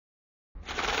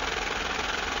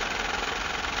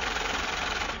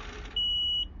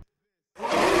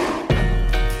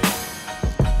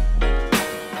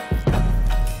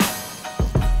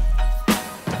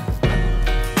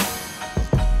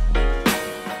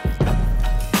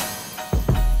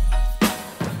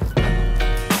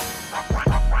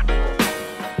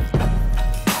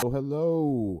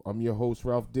I'm your host,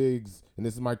 Ralph Diggs, and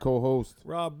this is my co-host,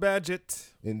 Rob Badgett.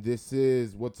 and this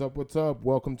is What's Up, What's Up?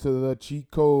 Welcome to the Cheat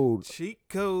Code, Cheat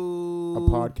a Code.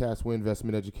 podcast where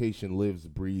investment education lives,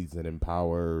 breathes, and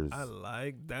empowers. I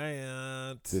like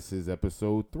that. This is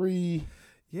episode 3.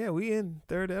 Yeah, we in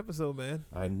third episode, man.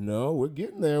 I know, we're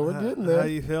getting there, How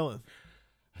you feeling?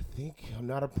 I think I'm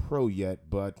not a pro yet,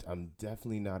 but I'm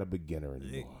definitely not a beginner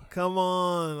anymore. Come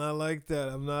on, I like that.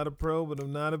 I'm not a pro, but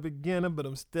I'm not a beginner, but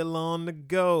I'm still on the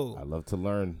go. I love to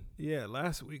learn. Yeah,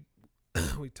 last week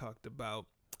we talked about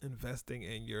investing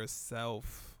in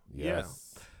yourself.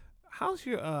 Yes. Yeah. How's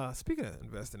your speaking of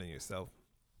investing in yourself,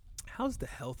 how's the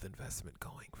health investment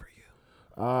going for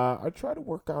you? I try to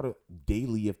work out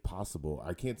daily if possible.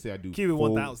 I can't say I do Keep it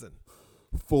 1,000.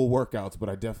 full workouts, but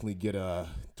I definitely get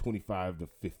 25 to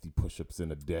 50 push-ups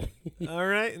in a day. All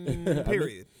right,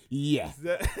 period. Yeah.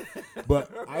 But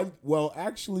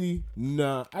actually,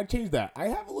 nah, I changed that. I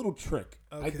have a little trick.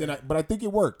 Okay. But I think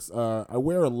it works. I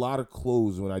wear a lot of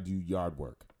clothes when I do yard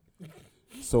work.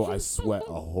 So I sweat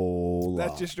a whole lot.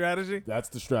 That's your strategy? That's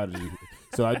the strategy.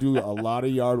 So I do a lot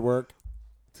of yard work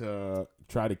to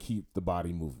try to keep the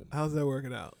body moving. How's that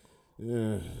working out?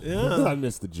 Yeah. Yeah. I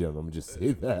miss the gym. I'm just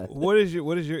saying that. What is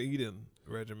your eating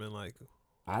regimen like?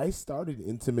 I started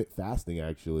intermittent fasting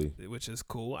actually. Which is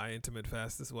cool. I intermittent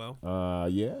fast as well.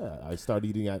 Yeah. I started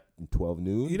eating at 12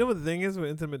 noon. You know what the thing is with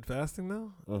intermittent fasting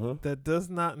though? Uh-huh. That does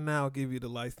not now give you the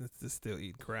license to still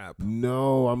eat crap.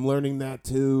 No, I'm learning that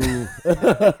too.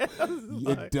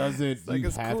 It doesn't. It's like you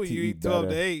it's have cool to you eat better. 12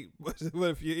 to 8, but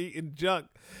if you're eating junk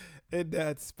in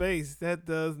that space, that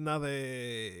does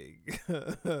nothing.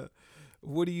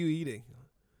 What are you eating?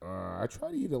 I try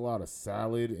to eat a lot of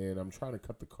salad, and I'm trying to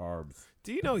cut the carbs.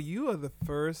 Do you know you are the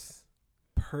first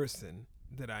person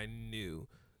that I knew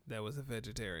that was a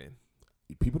vegetarian?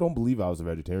 People don't believe I was a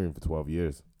vegetarian for 12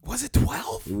 years. Was it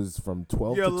 12? It was from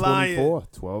 12 You're to 24. lying.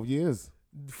 12 years.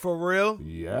 For real?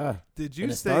 Yeah. Did you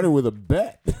And it say started with a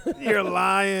bet. you're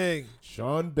lying?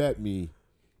 Sean bet me.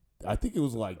 I think it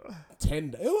was like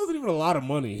 10. It wasn't even a lot of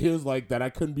money. It was like that I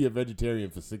couldn't be a vegetarian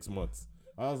for 6 months.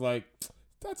 I was like,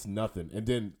 that's nothing. And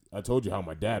then I told you how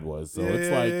my dad was. So it's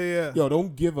like, yo,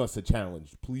 don't give us a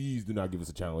challenge. Please do not give us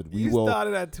a challenge. We You will.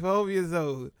 started at 12 years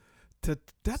old.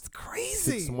 That's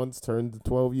crazy. 6 months turned to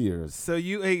 12 years. So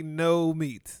you ate no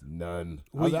meat. None.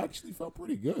 Well, I actually felt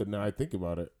pretty good now I think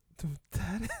about it.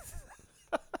 That is.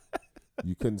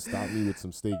 You couldn't stop me with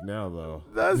some steak now, though.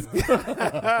 That's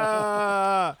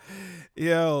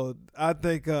yo. I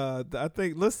think.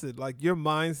 Listen, like your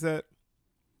mindset,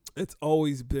 it's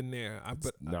always been there.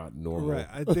 It's not normal. Right.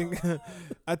 I think.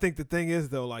 I think the thing is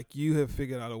though, like you have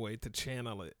figured out a way to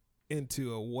channel it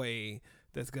into a way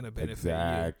that's gonna benefit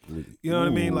Exactly. you. You know what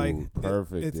I mean? Like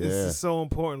perfect. it's so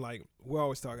important. Like we're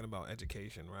always talking about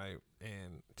education, right?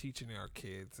 And teaching our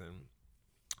kids. And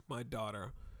my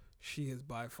daughter, she has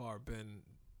by far been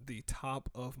the top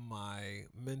of my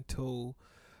mental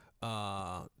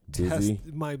Busy?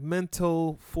 my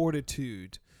mental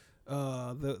fortitude,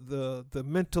 the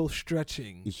mental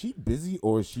stretching. Is she busy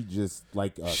or is she just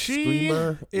like a She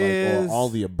screamer? is- or all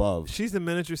the above? She's the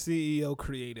miniature CEO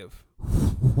creative.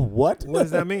 What? What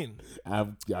does that mean? I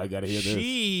gotta hear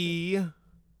this.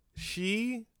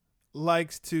 She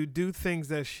likes to do things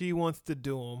that she wants to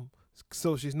do them,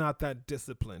 so she's not that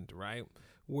disciplined, right?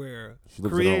 Where She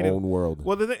lives in her own world.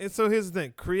 Well, so here's the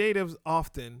thing: creatives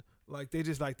often like they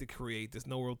just like to create. There's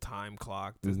no real time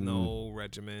clock. There's no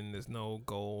regimen. There's no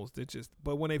goals.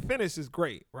 But when they finish, it's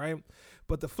great, right?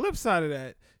 But the flip side of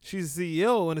that, she's a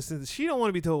CEO in the sense that she don't want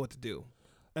to be told what to do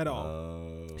at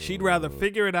all. She'd rather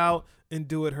figure it out and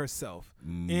do it herself.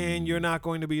 And you're not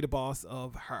going to be the boss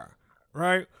of her,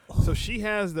 right? So she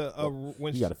has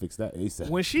when you gotta fix that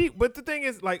ASAP. but the thing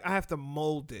is, like, I have to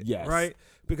mold it, Yes. right?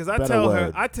 Because I Better tell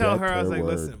word. her, I was like,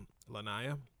 Better listen,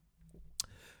 Lanaya,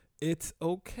 it's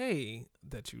okay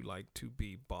that you like to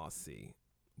be bossy,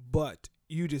 but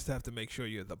you just have to make sure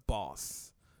you're the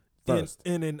boss. First.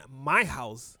 And in my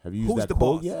house, Have you used who's that the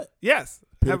quote boss? yet? Yes.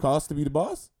 Pay the cost to be the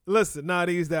boss? Listen, I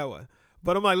use that one.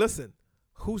 But I'm like, listen,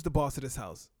 who's the boss of this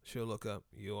house? She'll look up.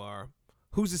 You are.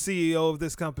 Who's the CEO of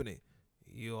this company?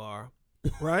 You are.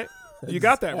 Right? You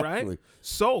got that, right? Exactly.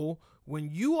 So when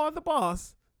you are the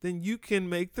boss, then you can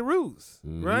make the rules,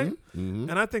 right? Mm-hmm.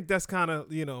 And I think that's kind of,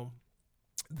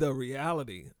 the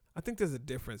reality. I think there's a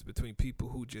difference between people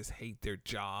who just hate their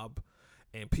job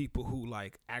and people who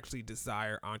like actually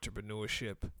desire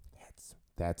entrepreneurship.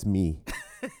 That's me.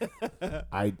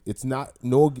 It's not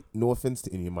no offense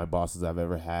to any of my bosses I've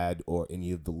ever had or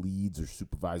any of the leads or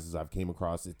supervisors I've came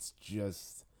across. It's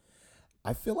just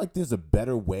I feel like there's a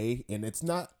better way, and it's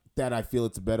not that I feel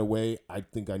it's a better way. I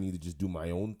think I need to just do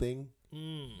my own thing.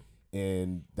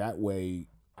 And that way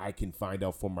I can find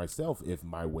out for myself if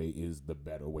my way is the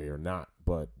better way or not.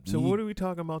 But So what are we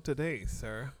talking about today,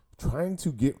 sir? trying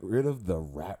to get rid of the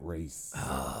rat race.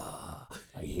 I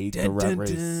hate the rat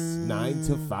race. 9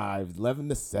 to 5, 11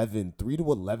 to 7, 3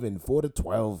 to 11, 4 to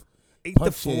 12, 8 to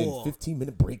punch in, 4,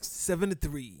 15-minute breaks. 7 to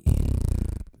 3.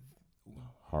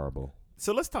 Horrible.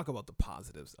 So let's talk about the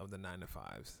positives of the 9 to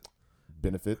 5s.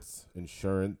 Benefits,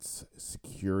 insurance,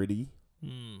 security,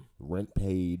 rent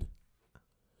paid,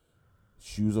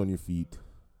 shoes on your feet.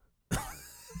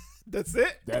 That's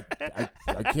it?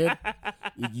 I can't.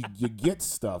 You get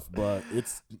stuff, but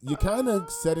you're kind of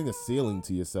setting a ceiling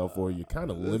to yourself, or you're kind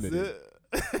of limited.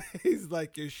 He's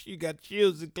like, you got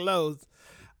shoes and clothes.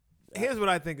 Here's what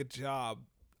I think a job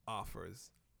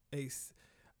offers.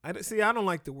 I don't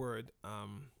like the word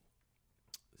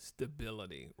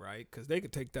stability, right? Because they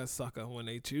could take that sucker when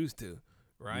they choose to,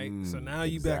 right? So now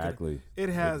you back. It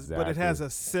has, but it has a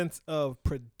sense of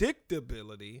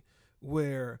predictability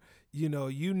where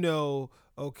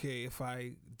okay, if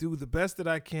I do the best that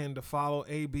I can to follow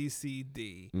A, B, C,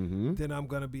 D, then I'm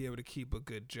gonna be able to keep a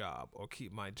good job or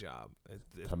keep my job.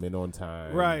 Come in on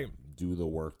time, right? Do the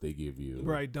work they give you,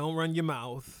 right? Don't run your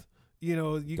mouth. You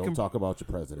don't talk about your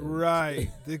president, right?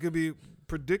 They could be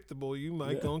predictable. You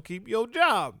might gonna keep your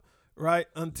job, right?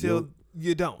 Until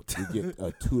you don't. You get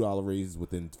a $2 raise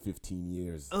within 15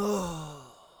 years.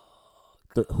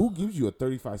 Who gives you a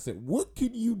 35-cent? What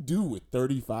can you do with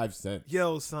 35 cents?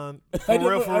 Yo, son, I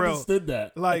never understood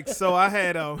that. Like, so I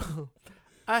had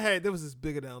there was this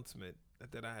big announcement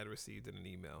that I had received in an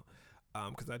email,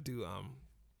 because I do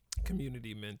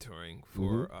community mentoring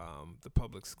for the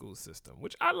public school system,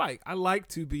 which I like. I like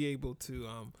to be able to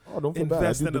don't feel bad.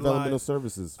 I do developmental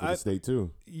services for the state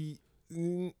too.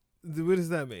 What does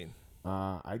that mean?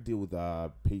 I deal with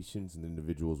patients and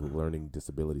individuals with learning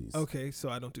disabilities. Okay, so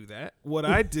I don't do that. What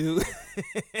I do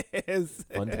is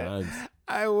fun times.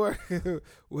 I work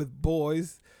with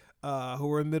boys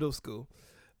who are in middle school,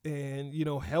 and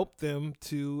help them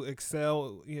to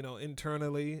excel,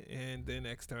 internally and then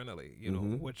externally.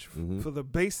 Which for the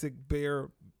basic bare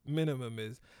minimum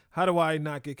is, how do I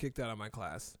not get kicked out of my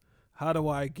class? How do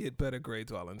I get better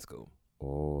grades while in school?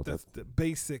 Oh, that's the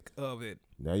basic of it.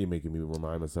 Now you're making me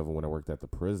remind myself of when I worked at the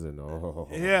prison. Oh,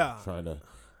 yeah. Trying to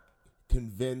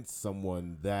convince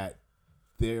someone that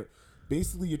you're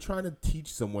trying to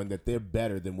teach someone that they're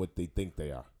better than what they think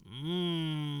they are.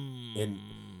 And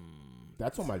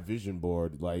that's on my vision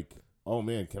board. Like, oh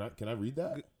man, can I read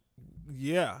that?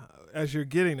 Yeah, as you're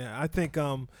getting that, I think,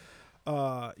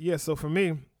 so for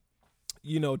me,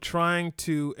 trying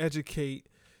to educate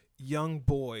young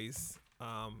boys,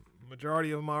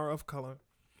 majority of them are of color,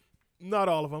 not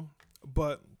all of them,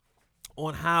 but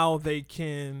on how they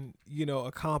can,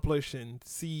 accomplish and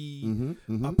see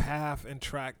a path and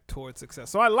track towards success.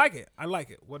 So I like it.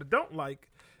 What I don't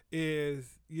like is,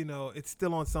 it's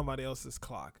still on somebody else's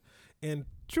clock. And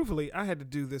truthfully, I had to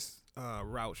do this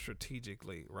route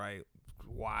strategically, right?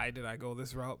 Why did I go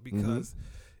this route? Because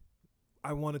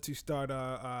I wanted to start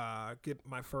get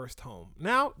my first home.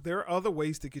 Now, there are other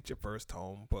ways to get your first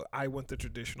home, but I went the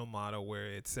traditional model where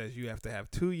it says you have to have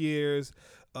 2 years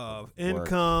of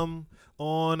income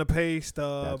on a pay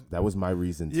stub. That was my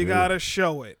reason, too. You got to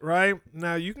show it, right?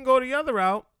 Now, you can go the other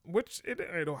route, which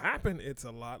it'll happen. It's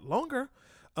a lot longer.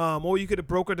 Or you could have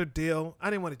brokered a deal.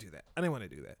 I didn't want to do that.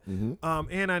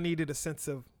 And I needed a sense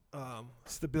of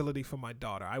stability for my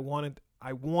daughter. I wanted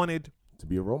to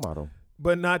be a role model.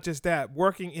 But not just that.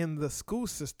 Working in the school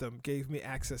system gave me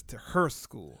access to her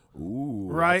school. Ooh,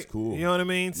 right? That's cool. You know what I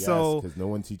mean? Yes, so because no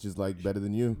one teaches better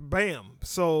than you. Bam.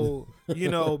 So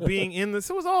being in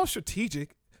this, it was all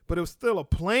strategic, but it was still a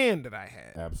plan that I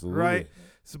had. Absolutely. Right.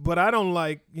 So, but I don't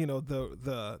like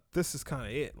this is kind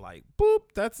of it. Like, boop,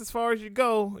 that's as far as you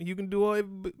go. You can do it.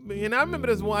 And I remember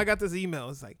this one. I got this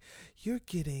email. It's like, you're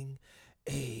getting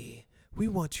we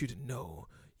want you to know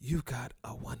you got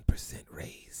a 1%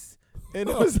 raise. And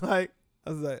it was like,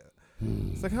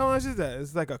 it's like, how much is that?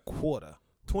 It's like a quarter,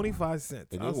 25 cents.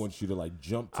 And they want you to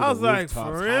jump to I the was rooftops, like,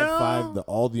 for real? high five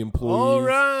all the employees. All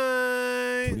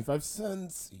right. 25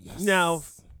 cents. Yes. Now,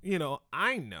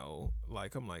 I know,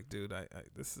 I'm like, dude, I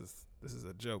this is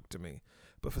a joke to me.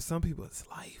 But for some people, it's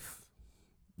life.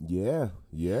 Yeah.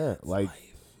 It's life.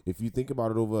 If you think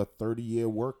about it, over a 30-year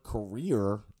work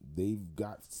career, they've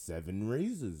got 7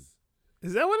 raises.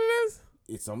 Is that what it is?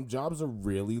 Some jobs are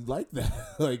really like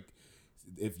that.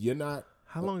 If you're not.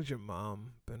 How long has your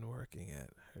mom been working at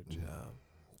her job?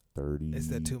 30. Is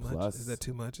that too plus. much? Is that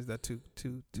too much? Is that too?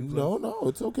 No,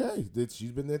 it's okay.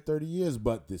 She's been there 30 years,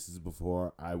 but this is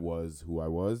before I was who I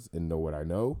was and know what I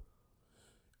know.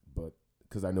 But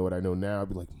because I know what I know now, I'd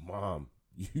be like, Mom,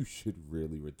 you should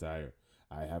really retire.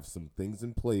 I have some things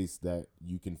in place that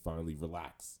you can finally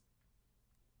relax.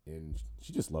 And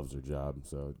she just loves her job,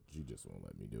 so she just won't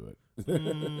let me do it.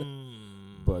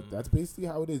 But that's basically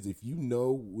how it is. If you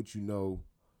know what you know,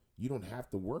 you don't have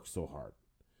to work so hard.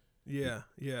 Yeah.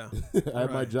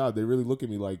 At my job, they really look at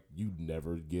me like you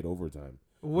never get overtime.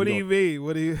 What do you mean?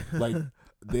 What do you like?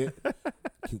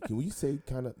 Can we say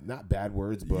kind of not bad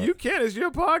words, but you can. It's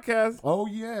your podcast. Oh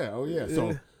yeah.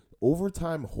 So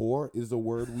overtime whore is a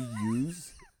word we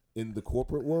use in the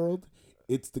corporate world.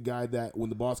 It's the guy that when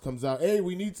the boss comes out, hey,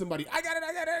 we need somebody. I got it.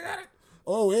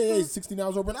 Oh, hey, 16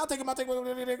 hours open. I'll take him.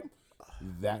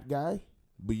 That guy,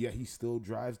 but yet he still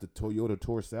drives the Toyota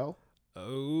Tercel.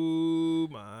 Oh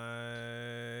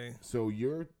my! So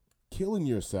you're killing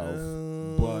yourself,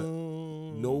 but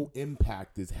no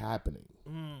impact is happening.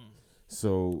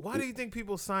 So why do you think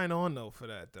people sign on though for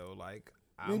that though? Like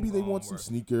maybe they want some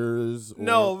sneakers. Or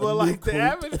no, but like coat. the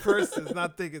average person's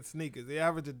not thinking sneakers. The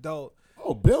average adult.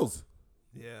 Oh, bills.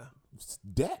 Yeah.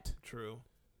 Debt. True.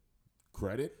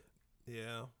 Credit.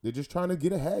 Yeah. They're just trying to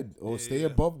get ahead or stay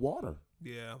above water.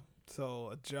 Yeah.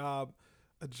 So a job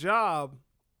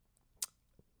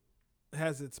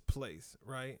has its place,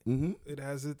 right? Mm-hmm. It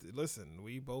has it. Listen,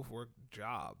 we both work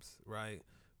jobs, right?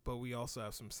 But we also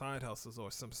have some side hustles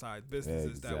or some side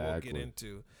businesses that we'll get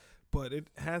into. But it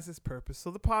has its purpose.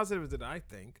 So the positives that I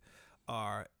think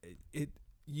are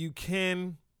you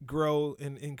can grow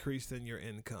and increase in your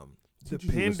income.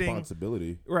 Depending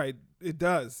responsibility. Right. It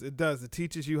does. It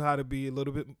teaches you how to be a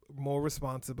little bit more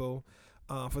responsible.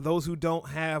 For those who don't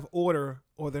have order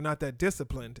or they're not that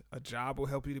disciplined, a job will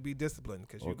help you to be disciplined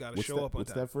because you got to show up on time.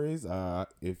 What's that phrase?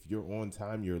 If you're on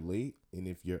time, you're late, and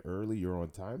if you're early, you're on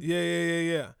time.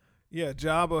 Yeah. A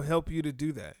job will help you to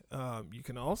do that. You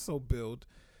can also build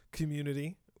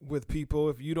community with people.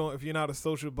 If you're not a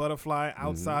social butterfly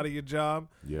outside of your job,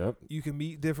 you can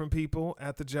meet different people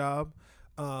at the job.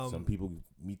 Some people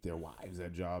meet their wives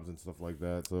at jobs and stuff like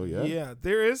that. So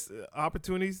there is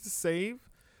opportunities to save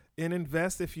and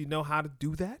invest if you know how to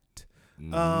do that.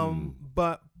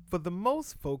 But for the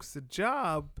most folks, the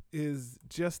job is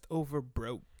just over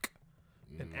broke,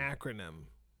 an acronym.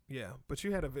 Yeah, but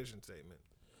you had a vision statement.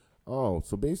 Oh,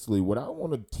 so basically what I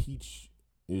want to teach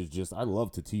is just, I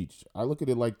love to teach. I look at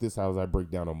it like this, as I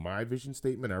break down on my vision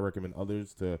statement. I recommend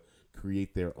others to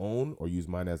create their own or use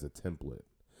mine as a template.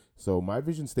 So my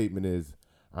vision statement is,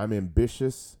 I'm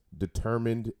ambitious,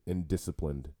 determined, and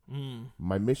disciplined.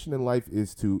 My mission in life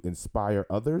is to inspire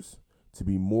others to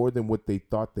be more than what they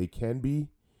thought they can be.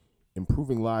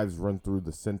 Improving lives run through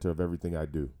the center of everything I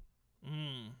do.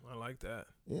 I like that.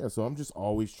 Yeah, so I'm just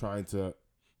always trying to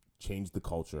change the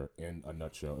culture in a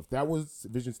nutshell. If that was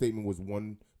vision statement was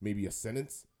one, maybe a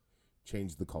sentence,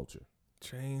 change the culture.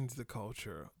 Change the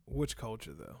culture. Which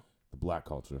culture though? The black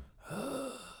culture.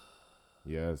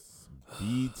 Yes.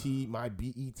 BET, my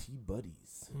BET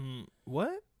buddies.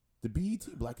 What? The BET,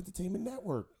 Black Entertainment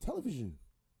Network, television.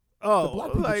 Oh, the black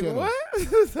people like channel. what?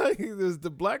 It's like there's the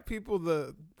black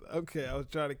people. Okay, I was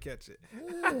trying to catch it.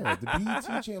 Yeah, the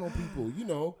BET channel people. You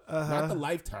know, not the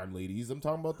Lifetime ladies. I'm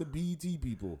talking about the BET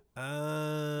people. You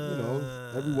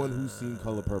know, everyone who's seen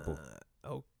Color Purple.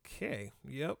 Okay.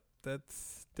 Yep.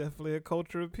 That's definitely a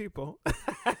culture of people.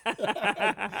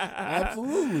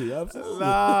 Absolutely.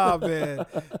 Nah, man.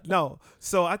 No.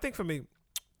 So I think for me,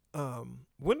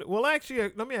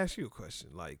 actually, let me ask you a question.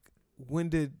 Like, when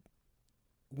did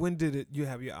you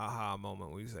have your aha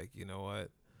moment where you was like, you know what,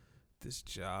 this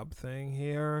job thing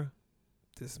here,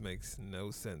 this makes no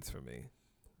sense for me?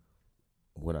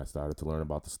 When I started to learn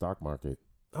about the stock market.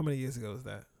 How many years ago was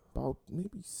that? About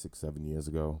maybe 6-7 years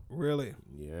ago. Really?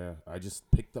 Yeah. I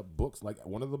just picked up books. Like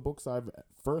one of the books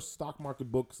first stock market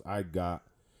books I got,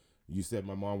 you said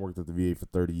my mom worked at the VA for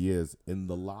 30 years. In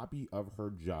the lobby of her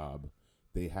job,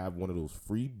 they have one of those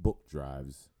free book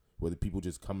drives where the people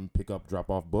just come and drop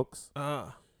off books.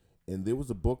 And there was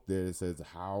a book there that says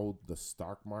how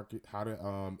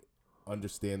to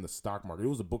understand the stock market. It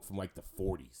was a book from like the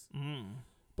 40s.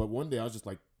 But one day I was just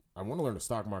like, I want to learn the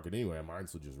stock market anyway. I might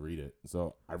as well just read it.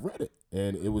 So I read it,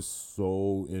 and it was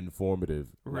so informative.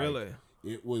 Really?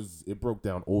 Like, it broke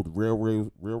down old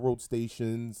railroad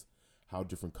stations, how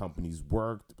different companies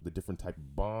worked, the different type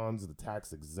of bonds, the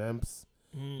tax exempts.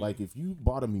 Like if you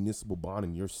bought a municipal bond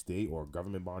in your state or a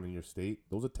government bond in your state,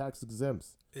 those are tax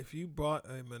exempts. If you bought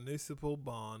a municipal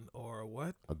bond or a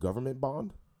what? A government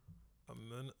bond?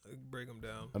 Break them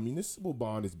down. A municipal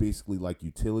bond is basically like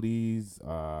utilities,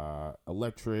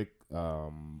 electric,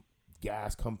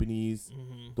 gas companies.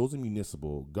 Those are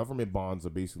municipal. Government bonds are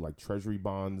basically like treasury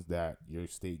bonds that your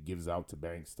state gives out to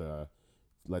banks to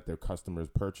let their customers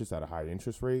purchase at a high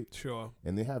interest rate. Sure.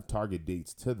 And they have target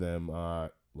dates to them,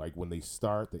 like when they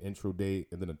start, the intro date,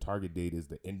 and then the target date is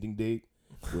the ending date,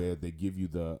 where they give you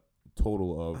the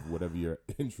total of whatever your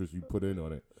interest you put in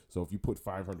on it. So if you put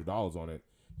 $500 on it,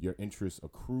 your interest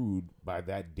accrued by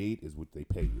that date is what they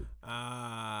pay you.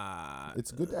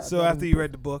 It's good to have So that after in- you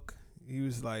read the book, you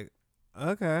was like,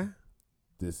 okay.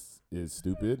 This is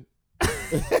stupid.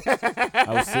 I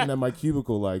was sitting at my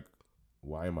cubicle like,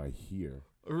 why am I here?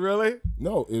 Really?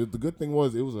 No, the good thing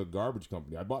was it was a garbage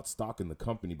company. I bought stock in the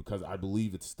company because I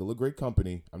believe it's still a great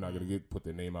company. I'm not going to put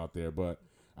their name out there, but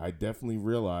I definitely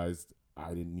realized I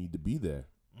didn't need to be there.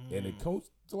 And it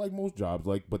comes to like most jobs,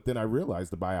 but then I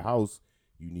realized to buy a house,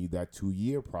 you need that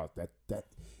 2-year process. That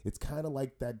it's kind of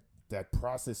like that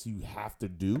process you have to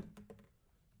do.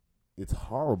 It's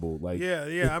horrible. Like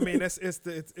yeah. I mean, it's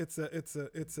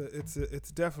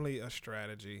definitely a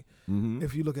strategy.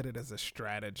 If you look at it as a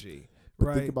strategy, But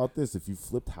right? think about this: if you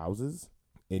flipped houses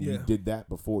and you did that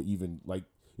before even like,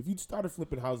 if you started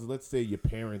flipping houses, let's say your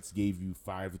parents gave you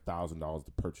 $5,000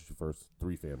 to purchase your first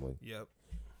 3-family. Yep.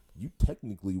 You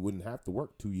technically wouldn't have to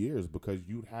work 2 years because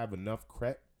you'd have enough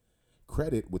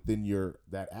credit within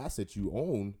that asset you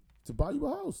own to buy you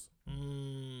a house.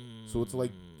 So it's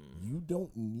like you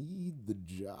don't need the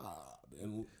job,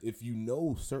 and if you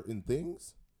know certain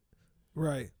things,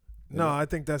 Right. No, I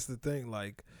think that's the thing.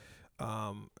 Like,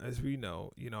 as we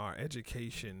know, our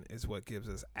education is what gives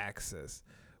us access.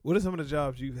 What are some of the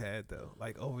jobs you've had though,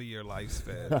 like over your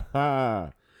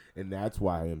lifespan? and that's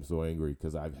why I am so angry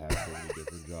because I've had so many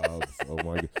different jobs. Oh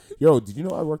my god, yo, did you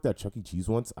know I worked at Chuck E. Cheese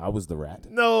once? I was the rat.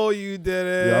 No, you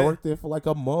didn't. Yeah, I worked there for like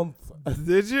a month.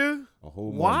 Did you? A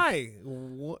whole month. Why?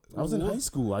 I was in high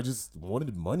school. I just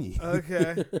wanted money.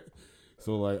 Okay.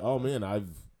 So like, oh man, I've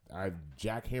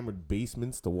jackhammered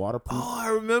basements to waterproof. Oh, I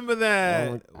remember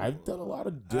that. I've done a lot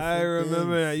of different I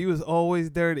remember things. that. You was always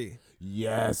dirty.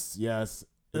 Yes. Yeah,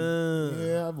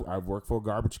 I've worked for a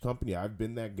garbage company. I've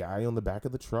been that guy on the back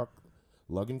of the truck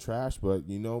lugging trash, but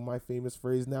my famous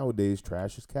phrase nowadays,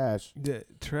 trash is cash. Yeah,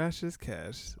 trash is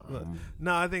cash.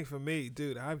 No, I think for me,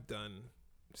 dude, I've done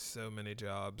so many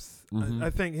jobs. I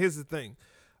think here's the thing.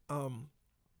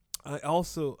 I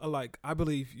also I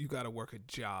believe you got to work a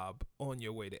job on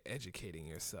your way to educating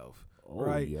yourself. Oh,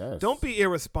 right? yes. Don't be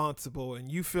irresponsible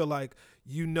and you feel like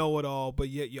you know it all, but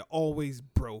yet you're always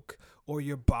broke or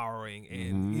you're borrowing.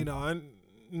 And, I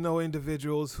know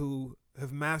individuals who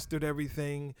have mastered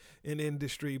everything in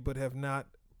industry but have not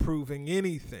proving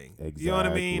anything. Exactly. You know what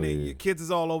I mean? And your kids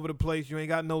is all over the place. You ain't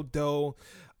got no dough.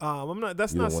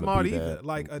 That's not smart either. That.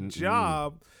 Like a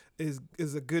job is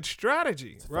a good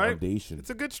strategy, it's right? Foundation. It's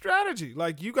a good strategy.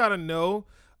 Like you got to know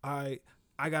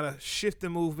I got to shift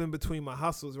and move in between my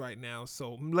hustles right now.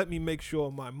 So let me make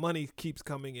sure my money keeps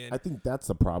coming in. I think that's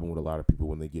the problem with a lot of people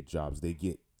when they get jobs. They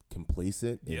get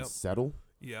complacent and settle.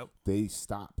 Yep. They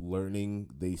stop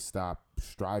learning. They stop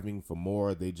striving for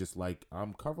more. They just like,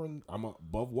 I'm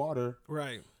above water.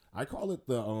 Right. I call it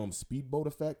the speedboat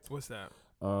effect. What's that?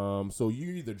 So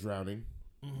you're either drowning,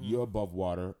 you're above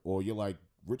water, or you're like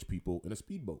rich people in a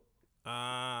speedboat.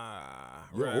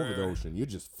 You're over the ocean. You're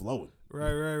just flowing.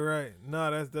 Right.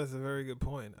 No, that's a very good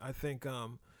point. I think,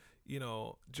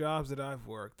 jobs that I've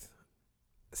worked,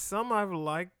 some I've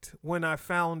liked when I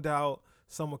found out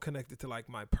some were connected to like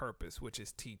my purpose, which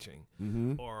is teaching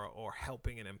or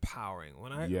helping and empowering.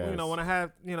 When I,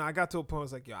 I got to a point where I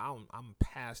was like, I'm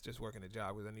past just working a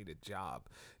job because I need a job.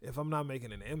 If I'm not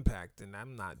making an impact, then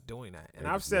I'm not doing that. And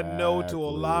I've said no to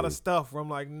a lot of stuff where I'm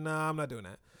like, nah, I'm not doing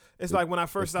that. It's like when I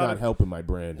first started. It's not helping my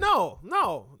brand. No.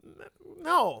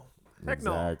 Heck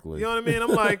exactly. no. You know what I mean?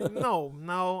 I'm like,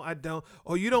 no, I don't.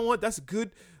 Oh, you don't want, that's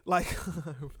good. Like,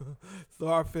 so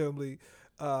our family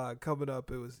coming up,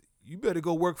 it was, you better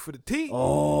go work for the T.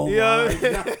 Oh, you know my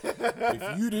God.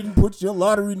 If you didn't put your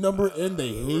lottery number in, they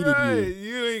hated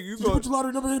you. Did you put your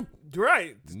lottery number in?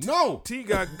 Right. No. T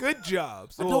got good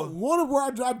jobs. I don't want to where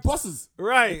I drive buses.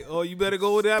 Right. Or you better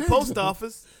go to that post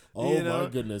office. Oh, my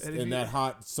goodness. In that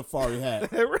hot safari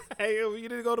hat. Right. You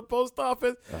didn't go to the post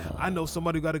office. I know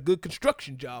somebody who got a good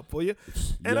construction job for you.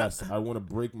 And yes. I want to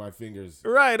break my fingers.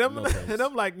 Right. I'm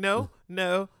like, no.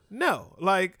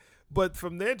 Like, but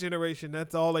from their generation,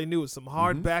 that's all they knew was some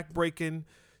hard back-breaking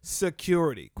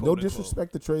security. No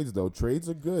disrespect to trades, though. Trades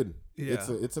are good. Yeah.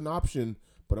 It's an option,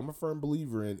 but I'm a firm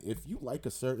believer in if you like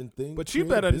a certain thing. But you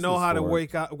better know how to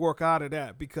work out of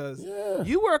that because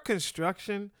you work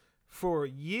construction for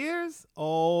years,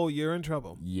 you're in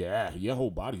trouble. Yeah, your whole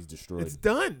body's destroyed. It's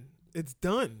done.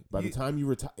 By the time you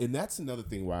retire, and that's another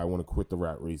thing why I want to quit the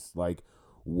rat race. Like,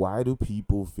 why do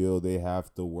people feel they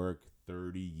have to work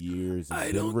 30 years and I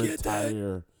then don't get that.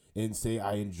 retire and say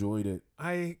I enjoyed it.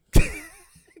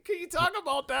 Can you talk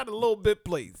about that a little bit,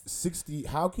 please? 60.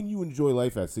 How can you enjoy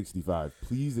life at 65?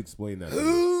 Please explain that. To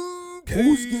me. Okay.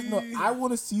 Who's getting? I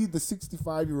want to see the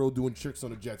 65-year-old doing tricks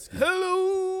on a jet ski.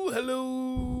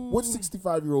 Hello. What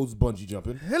 65-year-old's bungee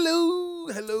jumping? Hello.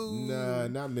 Nah,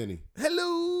 not many.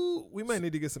 Hello. We might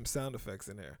need to get some sound effects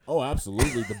in there. Oh,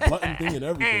 absolutely. The button thing and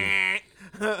everything.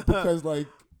 Because, like,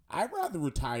 I'd rather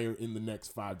retire in the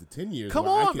next 5 to 10 years. Come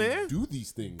where on, I can man. do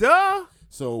these things. Duh.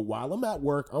 So while I'm at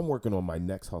work, I'm working on my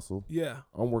next hustle. Yeah.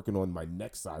 I'm working on my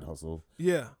next side hustle.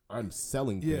 Yeah. I'm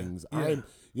selling Yeah. things.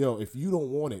 Yeah. If you don't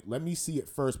want it, let me see it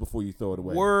first before you throw it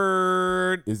away.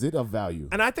 Word. Is it of value?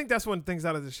 And I think that's one of the things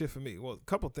out of the shit for me. Well, a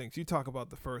couple things. You talk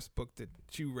about the first book that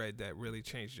you read that really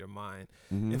changed your mind.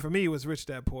 Mhm. And for me, it was Rich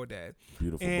Dad, Poor Dad.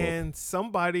 Beautiful And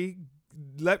somebody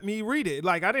let me read it.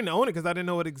 Like, I didn't own it because I didn't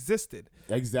know it existed.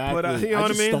 book. Exactly. But, you know I what I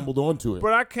just mean? stumbled onto it.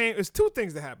 But there's two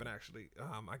things that happened, actually.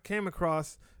 I came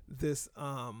across this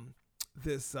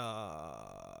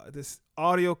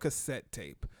audio cassette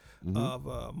tape of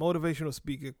a motivational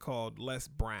speaker called Les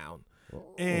Brown.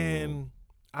 Oh. And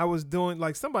I was doing,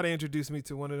 like, somebody introduced me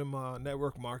to one of them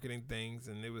network marketing things,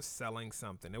 and it was selling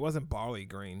something. It wasn't Barley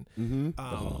Green,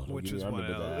 which was one of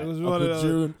those. It was one of those.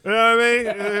 June. You know what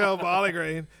I mean? Barley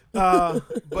Green.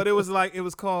 But it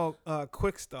was called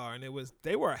Quick Star, and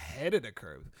they were ahead of the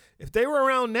curve. If they were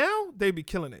around now, they'd be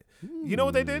killing it. You know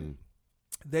what they did?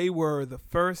 They were the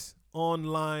first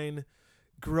online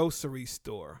grocery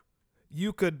store.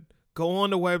 You could go on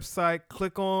the website,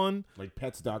 click on. Like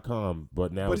pets.com,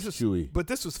 but now it's Chewy. But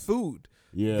this was food.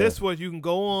 Yeah. This was, you can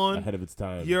go on. Ahead of its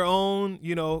time. Your own,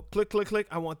 click.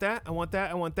 I want that.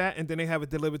 And then they have it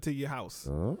delivered to your house.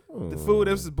 Oh. The food,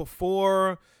 this is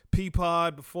before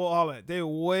Peapod, before all that. They were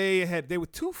way ahead. They were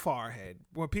too far ahead.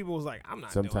 When people was like, I'm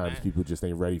not doing Sometimes that. people just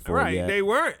ain't ready for Right. it yet. They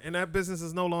weren't. And that business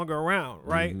is no longer around.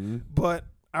 Right. Mm-hmm. But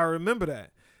I remember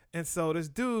that. And so this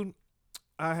dude,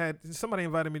 somebody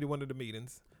invited me to one of the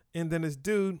meetings. And then this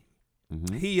dude,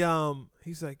 he's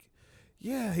like,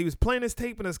 yeah, he was playing his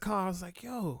tape in his car. I was like,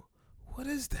 yo, what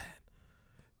is that?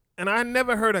 And I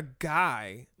never heard a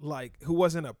guy, like, who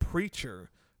wasn't a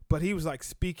preacher, but he was, like,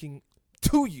 speaking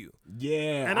to you.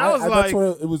 Yeah. And I was like, that's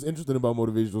what it was interesting about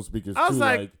motivational speakers, I was too.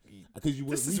 like, because this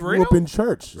we is grew up real? in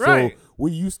church. Right. So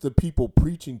we're used to people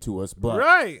preaching to us, but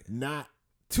right. not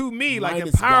To me, like,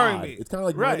 minus empowering God. me. It's kind of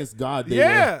like Right. minus God. They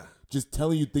Yeah. were just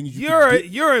telling you things You're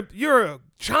can a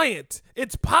giant.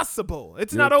 It's possible.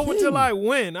 It's You're not a over till king. I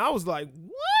win. I was like,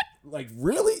 what? Like,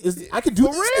 really? I can do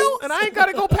For these real? things? And I ain't got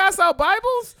to go pass out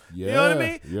Bibles? You know what I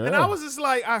mean? Yeah. And I was just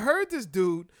like, I heard this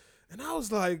dude, and I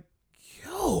was like,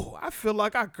 yo, I feel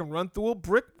like I can run through a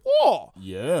brick wall.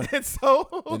 Yeah. And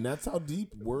so, And that's how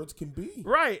deep words can be.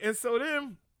 right. And so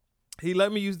then he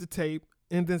let me use the tape,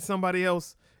 and then somebody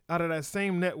else out of that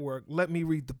same network let me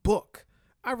read the book.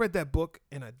 I read that book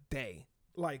in a day.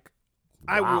 Like,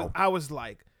 Wow. I was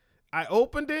like, I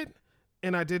opened it,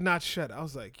 and I did not shut it. I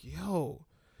was like, yo.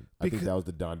 I think that was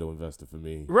the Dondo investor for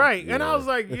me. Right. Yeah. And I was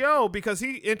like, yo, because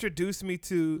he introduced me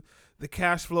to the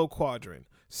cash flow quadrant.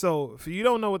 So if you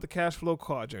don't know what the cash flow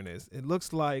quadrant is, it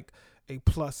looks like a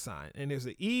plus sign. And there's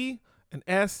an E, an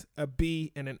S, a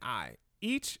B, and an I.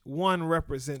 Each one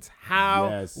represents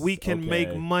how we can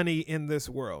make money in this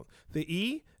world. The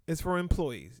E is for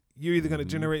employees. You're either going to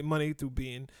generate money through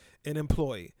being an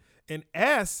employee. And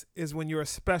S is when you're a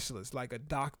specialist, like a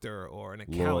doctor or an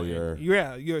accountant. Lawyer.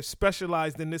 Yeah, you're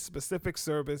specialized in this specific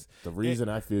service. The reason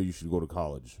I feel you should go to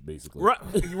college, basically.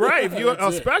 Right. If you're a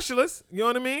That's it. specialist, you know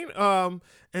what I mean?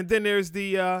 And then there's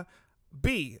the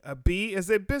B. A B is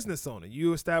a business owner.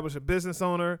 You establish a business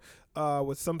owner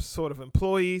with some sort of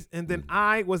employees. And then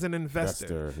I was an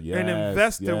investor. Yes, an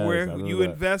investor yes, I where remember you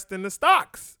that. invest in the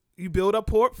stocks. You build a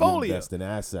portfolio. You invest in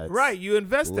assets. Right. You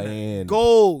invest in it. Land.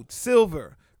 Gold,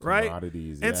 silver, right?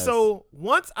 Commodities. And yes. so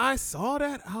once I saw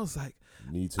that, I was like,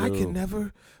 Me too. I can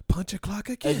never punch a clock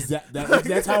again.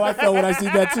 That's how I felt when I see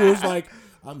that too. It's like,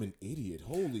 I'm an idiot.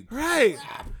 Holy Right.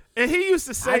 crap. And he used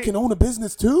to say, I can own a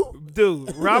business too?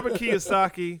 dude, Robert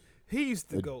Kiyosaki, he used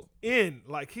to go in.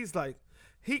 Like, he's like,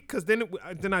 because then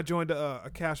I joined a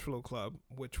cash flow club,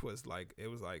 which was like, it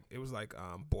was like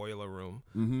boiler room.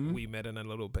 Mm-hmm. We met in a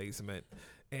little basement.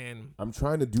 And I'm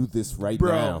trying to do this right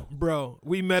now. Bro,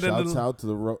 we met in a Shouts little, out to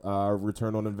the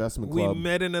Return on Investment Club. we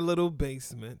met in a little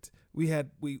basement. We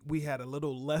had a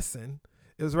little lesson.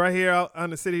 It was right here out on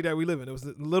the city that we live in. It was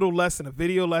a little lesson, a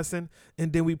video lesson,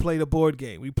 and then we played a board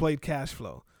game. We played Cash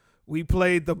Flow. We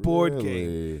played the board game.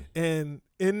 Really? And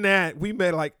in that, we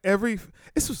met like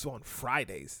this was on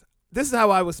Fridays. This is how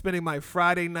I was spending my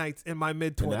Friday nights in my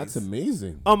mid-20s. And that's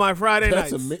amazing. On my Friday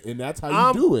nights. And that's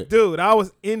how you do it. Dude, I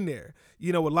was in there.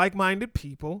 with like-minded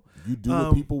people. You do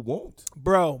what people won't.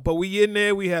 Bro, but we in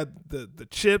there, we had the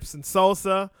chips and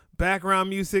salsa, background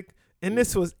music, and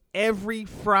this was every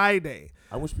Friday.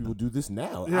 I wish people do this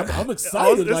now. Yeah. I'm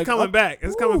excited. It's coming back.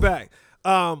 It's coming back.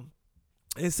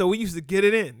 And so we used to get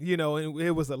it in, and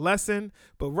it was a lesson.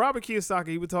 But Robert Kiyosaki,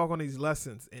 he would talk on these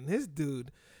lessons. And his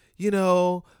dude,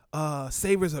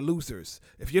 savers are losers.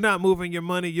 If you're not moving your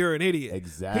money, you're an idiot.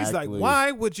 Exactly. He's like,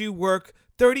 why would you work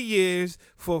 30 years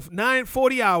for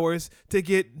 40 hours to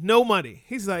get no money?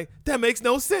 He's like, that makes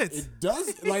no sense. It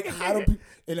does. Like, how do people,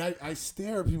 and I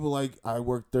stare at people like, I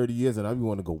worked 30 years and I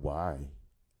want to go, why?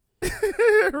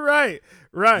 Right.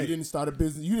 You didn't start a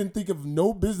business. You didn't think of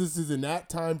no businesses in that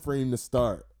time frame to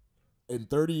start. In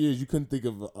 30 years, you couldn't think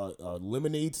of a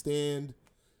lemonade stand,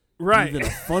 right? Even a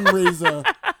fundraiser,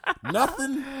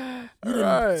 nothing. You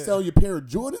didn't sell your pair of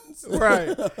Jordans,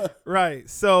 right.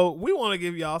 So we want to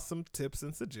give y'all some tips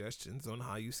and suggestions on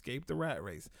how you escape the rat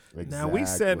race. Exactly. Now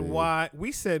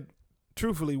we said.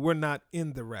 Truthfully, we're not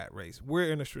in the rat race.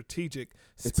 We're in a strategic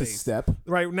space. It's a step.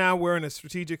 Right now, we're in a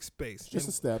strategic space. Just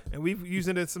a step. And we're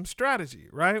using it as some strategy,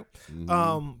 right?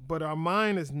 Mm-hmm. But our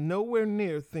mind is nowhere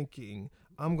near thinking,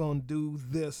 I'm going to do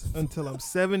this until I'm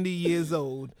 70 years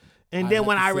old. And then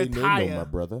when I retire. No, my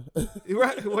brother.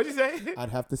 Right? What'd you say? I'd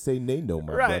have to say no,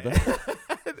 my brother.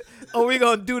 Oh, we're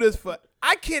going to do this for.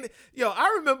 I can't. I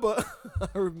remember,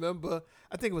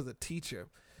 I think it was a teacher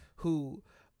who,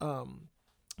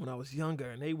 when I was younger,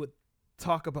 and they would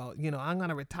talk about, I'm going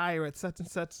to retire at such and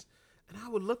such. And I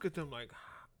would look at them like,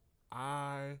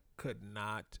 I could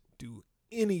not do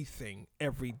anything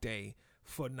every day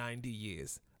for 90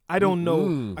 years. I don't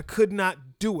know. I could not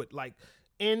do it. Like,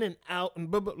 in and out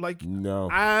and like, no.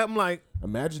 I'm like,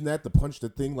 imagine that, to punch the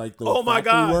thing like those oh my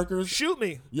God, workers. Shoot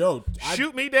me.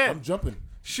 Shoot me dead. I'm jumping.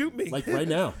 Shoot me. Like right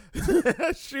now.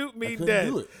 Shoot me I couldn't dead.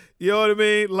 do it. You know what I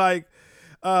mean? Like,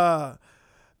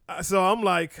 so I'm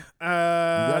like, you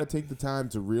got to take the time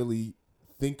to really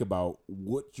think about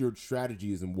what your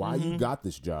strategy is and why you got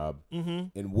this job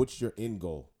and what's your end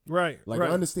goal. Right. Like, I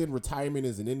understand retirement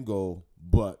is an end goal,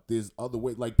 but there's other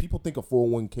ways. Like, people think a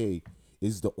 401k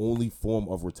is the only form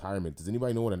of retirement. Does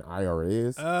anybody know what an IRA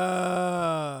is?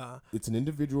 It's an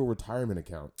individual retirement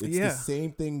account. It's the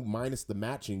same thing minus the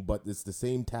matching, but it's the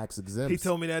same tax exempt. He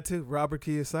told me that too. Robert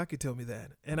Kiyosaki told me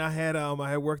that. And I had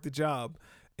worked a job,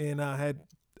 and I had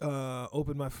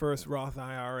opened my first Roth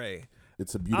IRA.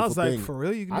 It's a beautiful thing. I was like, for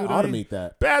real? You can do that? Automate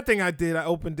that. Bad thing I did, I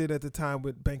opened it at the time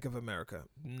with Bank of America.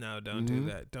 No, don't do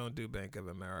that. Don't do Bank of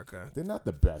America. They're not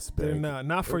the best bank. They're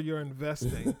not for your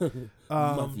investing.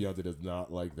 My fiance does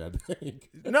not like that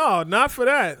bank. No, not for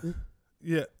that.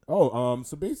 Yeah. Oh,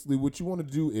 so basically what you want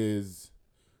to do is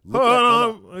hold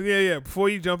on. Yeah. Before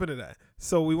you jump into that.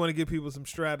 So we want to give people some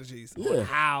strategies on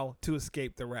how to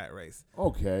escape the rat race.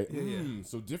 Okay.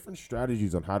 So different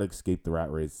strategies on how to escape the rat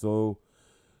race. So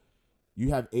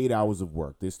you have 8 hours of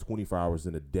work. There's 24 hours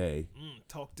in a day.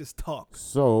 Talk this talk.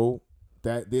 So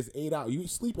that there's 8 hours. You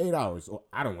sleep 8 hours. Or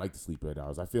I don't like to sleep 8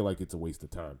 hours. I feel like it's a waste of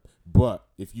time. But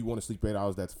if you want to sleep 8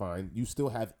 hours, that's fine. You still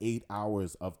have 8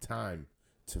 hours of time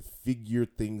to figure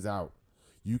things out.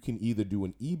 You can either do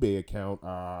an eBay account.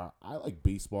 I like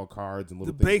baseball cards and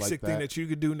little things like that. The basic thing that you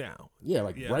could do now. Yeah,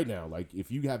 right now. Like,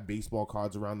 if you have baseball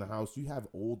cards around the house, you have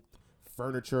old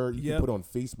furniture you can put on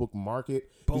Facebook Market.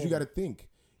 Because you got to think.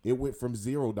 It went from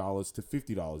 $0 to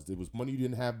 $50. It was money you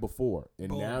didn't have before.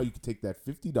 And now you can take that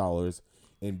 $50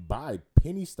 and buy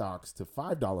penny stocks to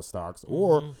 $5 stocks.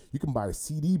 Or you can buy a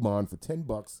CD bond for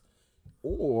 $10.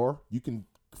 Or you can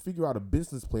figure out a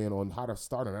business plan on how to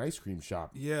start an ice cream shop.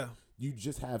 Yeah. You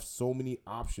just have so many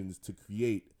options to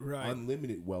create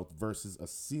unlimited wealth versus a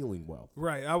ceiling wealth.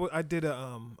 Right. I did a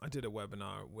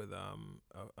webinar with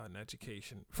an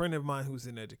education friend of mine who's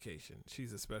in education.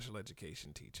 She's a special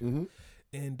education teacher.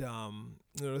 And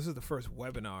this is the first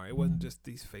webinar. It wasn't just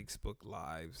these Facebook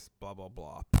lives, blah blah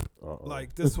blah.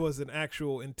 Like, this was an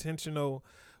actual intentional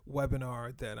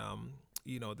webinar that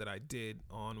that I did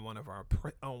on one of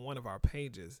our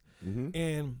pages.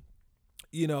 And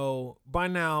by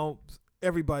now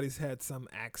everybody's had some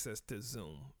access to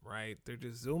Zoom, right? They're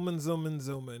just zooming.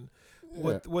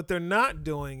 Yeah. What they're not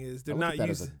doing is they're not using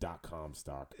that as a .com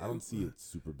stock. I don't see it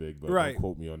super big, but right. Don't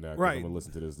quote me on that. Right. I'm gonna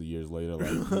listen to this years later.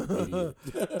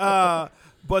 Like,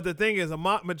 but the thing is, a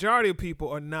majority of people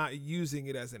are not using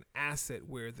it as an asset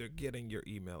where they're getting your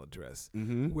email address,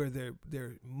 where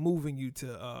they're moving you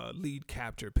to lead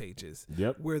capture pages,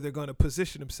 where they're going to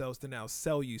position themselves to now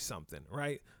sell you something,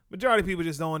 right? Majority of people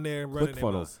just on there running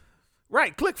ClickFunnels.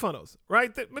 Right, ClickFunnels,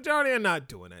 right? The majority are not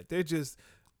doing that. They're just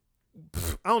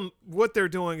what they're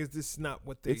doing is this not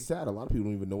what they. It's sad. A lot of people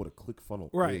don't even know what a ClickFunnel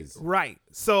is. Right.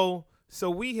 So So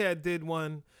we had did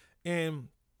one, and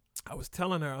I was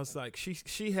telling her, I was like,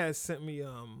 she has sent me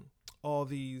all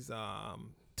these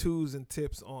tools and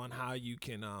tips on how you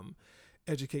can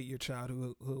educate your child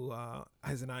who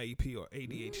has an IEP or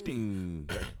ADHD.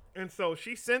 And so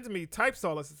she sends me, types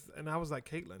all this, and I was like,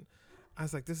 Caitlin, I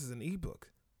was like, this is an ebook.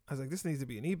 I was like, this needs to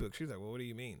be an ebook. She's like, well, what do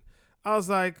you mean? I was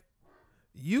like,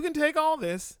 you can take all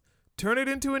this, turn it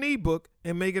into an ebook,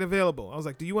 and make it available. I was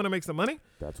like, do you want to make some money?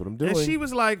 That's what I'm doing. And she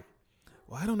was like,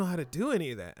 well, I don't know how to do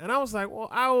any of that. And I was like, well,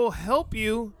 I will help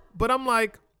you. But I'm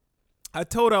like, I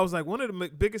told her, I was like, one of the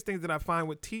biggest things that I find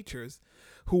with teachers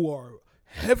who are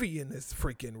heavy in this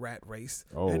freaking rat race,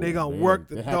 and they're going to work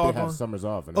the they dog have on. summers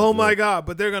off. And Oh, my God.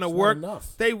 But they're going to work.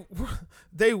 Enough.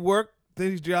 They work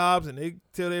these jobs and they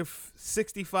till they're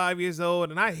 65 years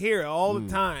old, and I hear it all the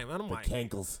time. And I'm the like,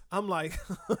 cankles. I'm like,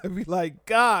 I'd be like,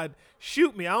 God,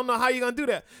 shoot me. I don't know how you're going to do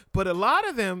that. But a lot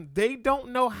of them, they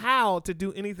don't know how to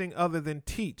do anything other than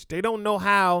teach. They don't know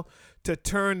how to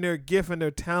turn their gift and their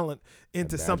talent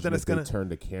into something that's going to turn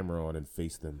the camera on and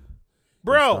face them.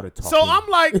 Bro, so I'm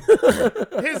like,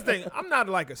 here's the thing. I'm not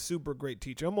like a super great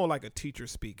teacher. I'm more like a teacher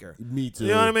speaker. Me too.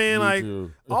 You know what I mean? Me Like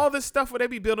too. all this stuff where they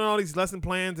be building all these lesson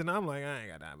plans, and I'm like, I ain't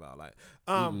got time about that.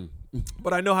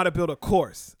 But I know how to build a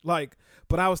course. Like,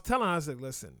 but I was telling her, I was like,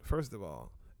 listen, first of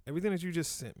all, everything that you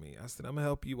just sent me, I said, I'm gonna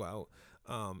help you out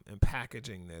in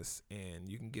packaging this,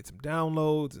 and you can get some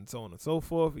downloads and so on and so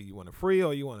forth. If you want it free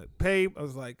or you want it paid. I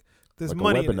was like, there's like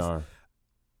money a in this. webinar.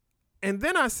 And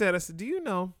then I said, do you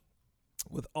know,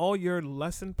 with all your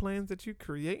lesson plans that you're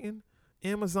creating,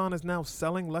 Amazon is now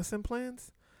selling lesson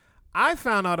plans? I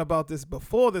found out about this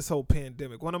before this whole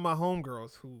pandemic. One of my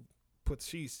homegirls who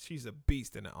she's a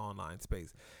beast in the online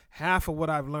space. Half of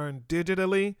what I've learned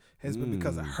digitally has been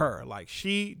because of her. Like,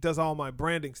 she does all my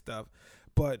branding stuff,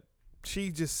 but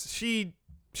she's the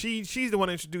one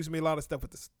that introduced me a lot of stuff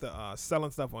with the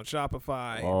selling stuff on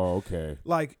Shopify. Oh, okay.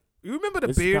 Like, you remember the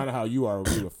This beard? is kind of how you are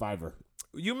with me with Fiverr.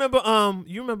 You remember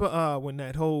when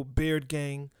that whole Beard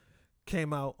Gang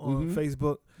came out on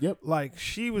Facebook? Yep. Like,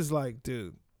 she was like,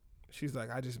 dude, she's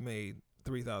like, I just made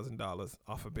 $3,000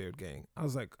 off of Beard Gang. I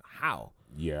was like, how?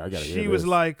 Yeah, I got to hear She this. was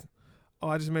like, oh,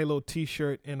 I just made a little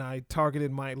T-shirt and I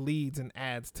targeted my leads and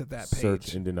ads to that page.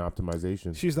 Search engine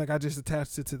optimization. She's like, I just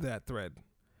attached it to that thread.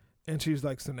 And she's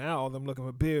like, so now all them looking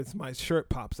for beards, my shirt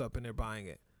pops up and they're buying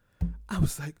it. I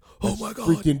was like, oh my God.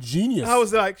 Freaking genius. I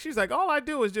was like, she's like, all I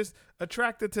do is just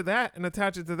attract it to that and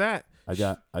attach it to that. I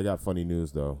got funny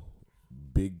news though.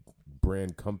 Big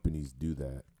brand companies do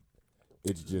that.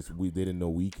 It's just they didn't know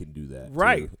we can do that.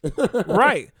 Right. Too.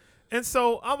 Right. And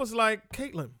so I was like,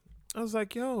 Caitlin, I was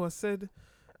like, yo, I said,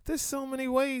 there's so many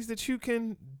ways that you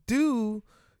can do,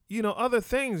 other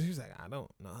things. She's like, I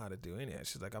don't know how to do any of that.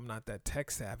 She's like, I'm not that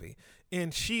tech savvy.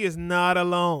 And she is not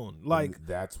alone. Like, and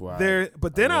that's why.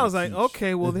 But then I was like, teach.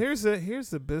 okay, well, here's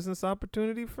a business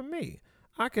opportunity for me.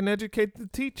 I can educate the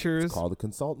teachers. It's called a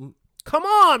consultant. Come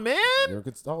on, man. You're a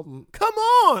consultant. Come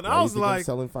on. Why I was do you think I'm like,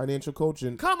 selling financial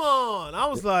coaching. come on. I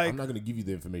was like, I'm not going to give you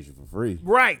the information for free.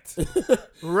 right.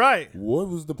 Right. What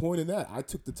was the point in that? I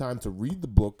took the time to read the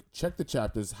book, check the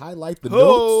chapters, highlight the notes.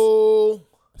 Oh.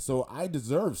 So I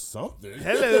deserve something.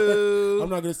 Hello. I'm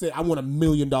not going to say I want $1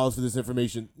 million for this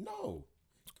information. No.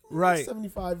 Right.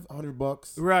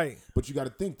 $75-$100. Right. But you got to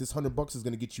think this $100 is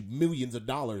going to get you millions of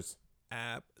dollars.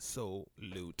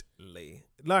 Absolutely.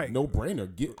 Like, No brainer.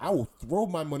 I will throw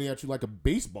my money at you like a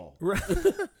baseball. right.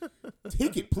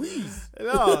 Take it, please.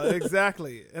 No,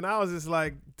 exactly. And I was just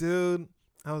like, dude,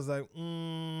 I was like,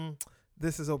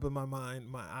 this has opened my mind,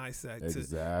 my eyesight.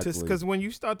 Exactly. Because when you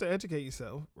start to educate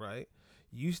yourself, right,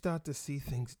 you start to see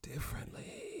things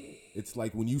differently. It's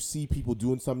like when you see people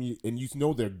doing something and you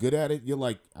know they're good at it, you're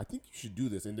like, I think you should do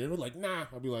this. And they were like, nah.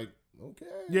 I'll be like, okay.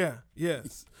 Yeah, yeah.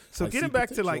 So I getting see back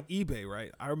to potential. like eBay,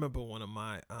 right? I remember one of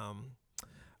my,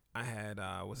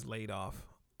 I was laid off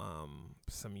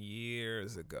some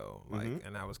years ago, like,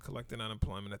 and I was collecting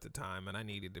unemployment at the time, and I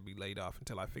needed to be laid off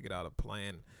until I figured out a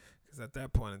plan, because at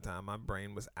that point in time, my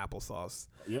brain was applesauce.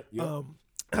 Yep.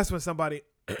 That's when somebody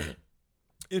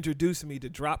introduced me to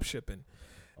drop shipping.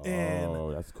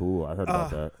 And that's cool. I heard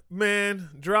about that. man,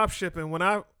 drop shipping,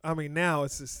 now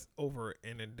it's just over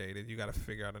inundated. You got to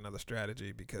figure out another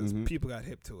strategy because people got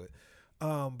hip to it.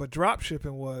 But drop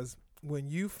shipping was when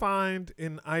you find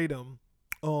an item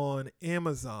on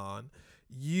Amazon,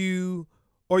 you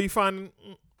find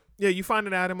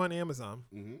an item on Amazon,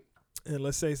 and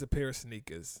let's say it's a pair of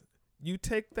sneakers. You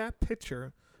take that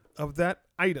picture of that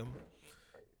item,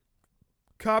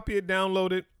 copy it,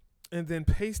 download it, and then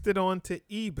paste it onto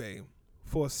eBay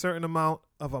for a certain amount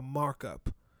of a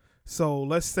markup. So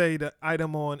let's say the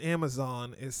item on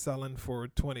Amazon is selling for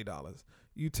 $20.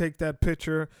 You take that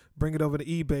picture, bring it over to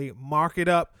eBay, mark it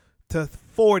up to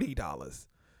 $40.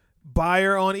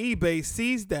 Buyer on eBay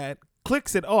sees that,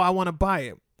 clicks it. Oh, I want to buy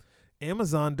it.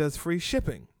 Amazon does free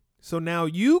shipping. So now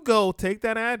you go take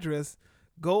that address,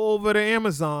 go over to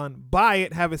Amazon, buy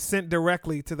it, have it sent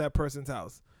directly to that person's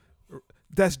house.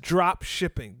 That's drop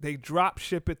shipping. They drop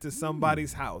ship it to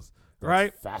somebody's house,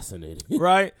 right? Fascinating.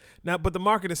 Right? Now, but the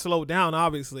market is slowed down,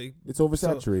 obviously. It's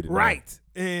oversaturated. So, right.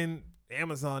 And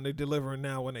Amazon, they're delivering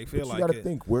now when they feel like it. You got to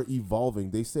think, we're evolving.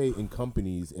 They say in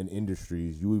companies and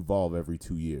industries, you evolve every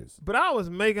 2 years. But I was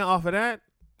making off of that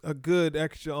a good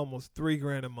extra almost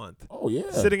 $3,000 a month. Oh, yeah.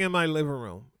 Sitting in my living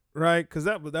room. Right, because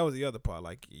that was the other part.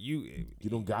 Like you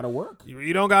don't gotta work.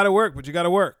 You don't gotta work, but you gotta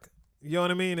work. You know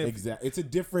what I mean? Exactly. It's a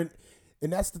different,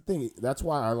 and that's the thing. That's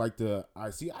why I like to.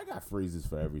 I got phrases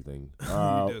for everything. You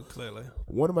do, clearly.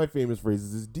 One of my famous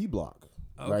phrases is D block.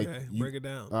 Okay, break it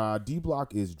down. D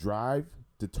block is drive,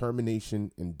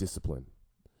 determination, and discipline.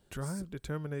 Drive,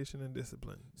 determination, and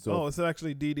discipline. So, it's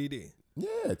actually DDD.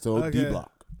 Yeah, so D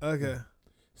block. Okay.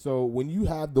 So when you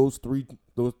have those three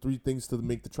things to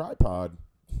make the tripod,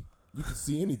 you can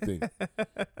see anything.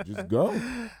 Just go.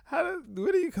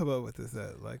 Where do you come up with this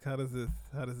at? Like, how does this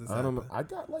I don't know.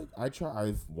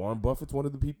 Warren Buffett's one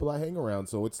of the people I hang around,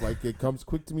 so it's like it comes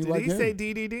quick to me. Did he say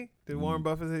DDD? Did Warren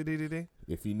Buffett say DDD?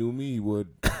 If he knew me, he would.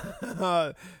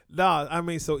 No, I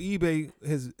mean, so eBay,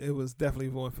 it was definitely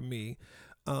one for me.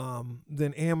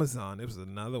 Then Amazon, it was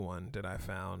another one that I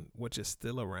found, which is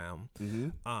still around.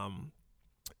 Mm-hmm.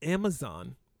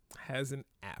 Amazon has an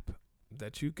app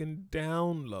that you can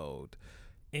download,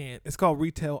 and it's called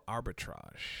Retail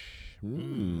Arbitrage.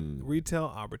 Retail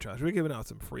Arbitrage. We're giving out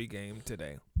some free game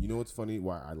today. You know what's funny?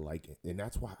 Why I like it, and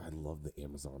that's why I love the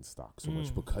Amazon stock so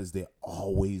much, because they're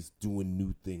always doing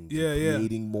new things,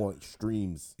 creating more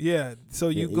streams. Yeah, so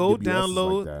you Their go AWS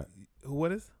download. Is like that.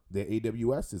 What is? Their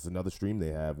AWS is another stream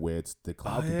they have where it's the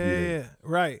cloud computing. Yeah,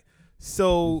 right.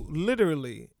 So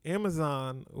literally,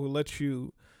 Amazon will let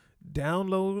you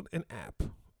download an app.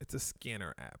 It's a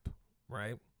scanner app,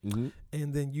 right? Mm-hmm.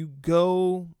 And then you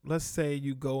go, let's say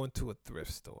you go into a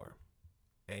thrift store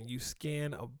and you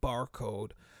scan a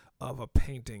barcode of a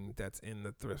painting that's in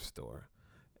the thrift store.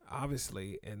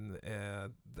 Obviously,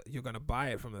 you're going to buy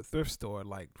it from the thrift store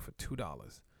like for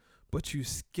 $2. But you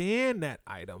scan that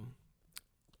item.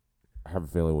 I have a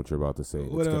feeling what you're about to say.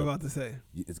 What am I about to say?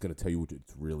 It's going to tell you what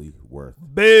it's really worth.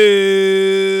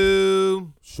 Boom!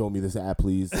 Show me this app,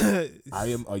 please. I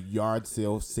am a yard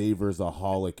sale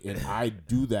savers-aholic, and I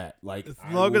do that. Like, as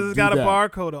long as it's got a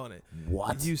barcode on it.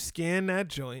 What? You scan that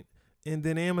joint, and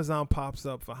then Amazon pops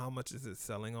up for how much is it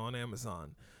selling on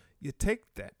Amazon. You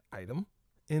take that item,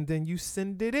 and then you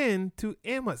send it in to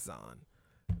Amazon.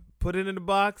 Put it in the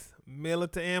box, mail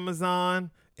it to Amazon.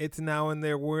 It's now in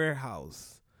their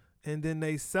warehouse. And then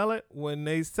they sell it. When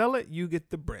they sell it, you get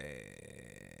the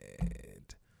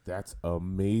bread. That's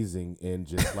amazing. And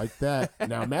just like that.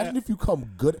 Now, imagine if you come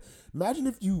good. Imagine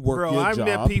if you work your job. Bro,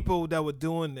 I met people that were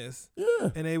doing this. Yeah.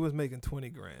 And they was making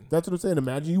 $20,000. That's what I'm saying.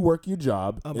 Imagine you work your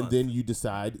job and month. then you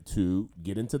decide to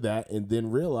get into that and then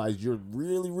realize you're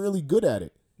really, really good at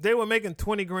it. They were making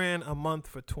 $20,000 a month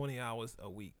for 20 hours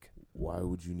a week. Why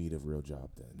would you need a real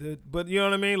job then? But you know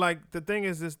what I mean? Like, the thing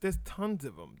is, there's tons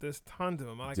of them. There's tons of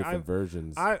them. Like, different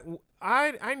versions. I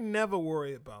never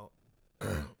worry about,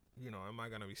 am I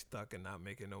gonna be stuck and not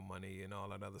making no money and all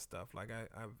that other stuff? Like,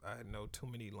 I know too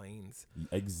many lanes.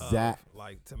 Exact.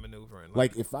 To maneuver in.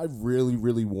 Like, if I really,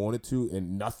 really wanted to,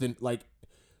 and nothing, like,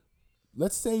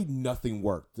 let's say nothing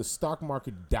worked. The stock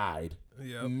market died.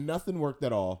 Yeah. Nothing worked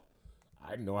at all.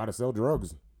 I know how to sell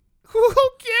drugs.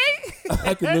 Okay.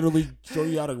 I can literally show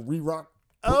you how to re-rock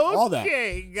all that.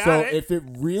 So if it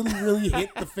really, really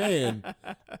hit the fan,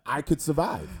 I could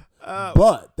survive.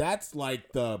 But that's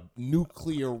like the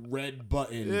nuclear red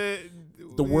button.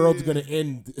 The world's going to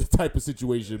end type of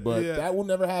situation. But that will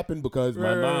never happen because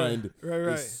my mind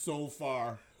is so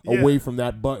far away from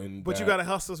that button. But you got a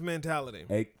hustler's mentality.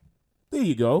 Hey, there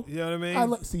you go. You know what I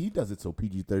mean? See, he does it so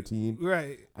PG-13.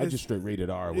 Right. I just straight rated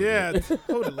R. With yeah, it.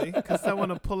 totally. Because I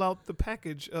want to pull out the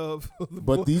package of.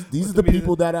 But these are the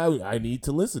people that I need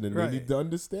to listen and they need to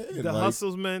understand. The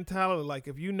hustle's mentality. Like,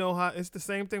 if you know how, it's the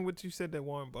same thing what you said that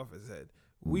Warren Buffett said.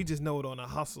 We just know it on a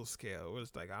hustle scale.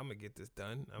 It's like, I'm going to get this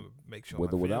done. I'm going to make sure my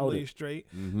family is straight.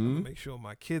 I'm going to make sure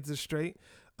my kids are straight.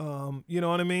 You know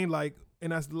what I mean? Like,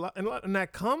 and that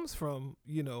comes from,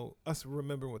 us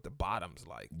remembering what the bottom's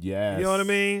like. Yes. You know what I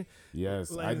mean? Yes.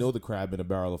 Like, I know the crab in a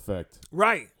barrel effect.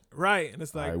 Right. And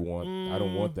it's like, I don't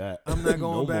want that. I'm not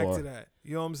going no back more. to that.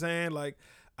 You know what I'm saying? Like,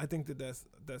 I think that's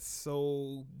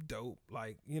so dope.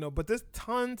 Like, but there's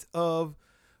tons of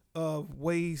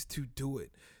ways to do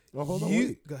it. Well, hold on,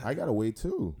 wait. I gotta wait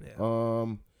too.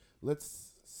 Yeah.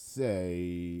 Let's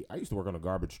say I used to work on a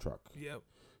garbage truck. Yep.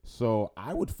 So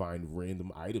I would find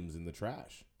random items in the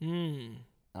trash.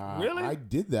 Really? I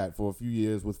did that for a few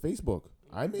years with Facebook.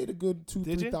 I made a good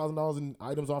 $2,000-$3,000 in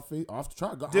items off the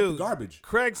truck, off the garbage.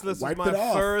 Craigslist was my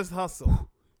first hustle.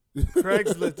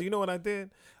 Craigslist. Do you know what I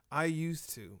did? I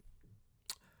used to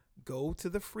go to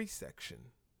the free section.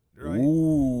 Right?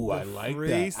 Ooh, I like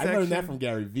that. I learned that from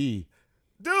Gary Vee.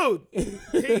 Dude,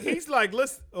 he's like,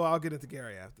 I'll get into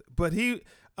Gary after. But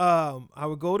I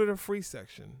would go to the free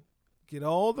section, get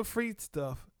all the free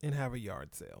stuff, and have a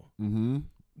yard sale. Mm-hmm.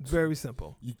 Very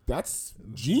simple. That's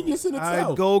genius in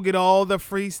itself. I'd go get all the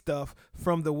free stuff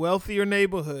from the wealthier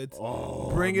neighborhoods,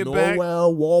 bring it back.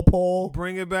 Walpole.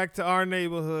 Bring it back to our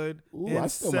neighborhood. Ooh, and I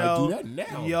still might do that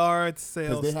now. Yard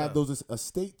sales. Because they have those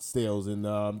estate sales, and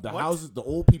the houses, the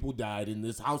old people died, and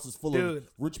this house is full of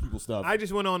rich people stuff. I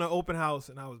just went on an open house,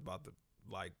 and I was about to,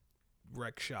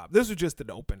 wreck shop. This was just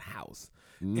an open house.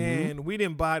 Mm-hmm. And we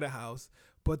didn't buy the house.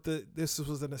 But this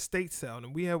was an estate sale,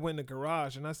 and we had went in the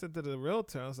garage, and I said to the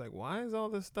realtor, I was like, why is all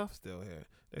this stuff still here?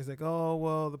 They're like, oh,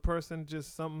 well, the person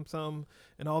just something,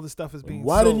 and all this stuff is being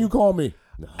Why sold. Didn't you call me?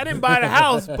 No. I didn't buy the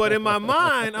house, but in my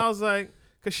mind, I was like,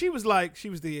 because she was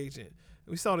the agent.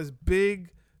 We saw this big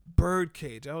bird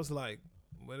cage. I was like,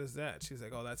 what is that? She's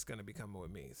like, oh, that's going to be coming with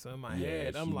me. So in my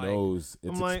head, I'm like, knows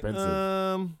it's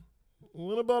expensive.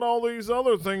 What about all these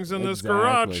other things in this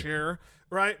garage here?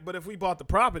 Right, but if we bought the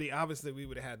property, obviously we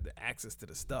would have had the access to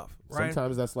the stuff. Right.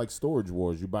 Sometimes that's like Storage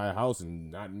Wars. You buy a house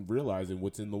and not realizing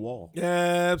what's in the wall.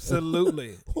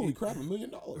 Absolutely. Holy crap, $1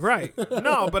 million. Right.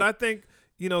 No, but I think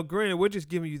granted, we're just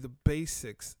giving you the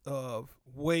basics of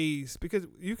ways because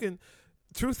you can.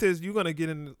 Truth is, you're gonna get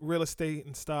in real estate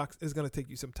and stocks. It's gonna take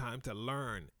you some time to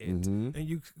learn it, and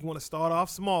you want to start off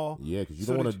small. Yeah, because you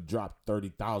don't want to drop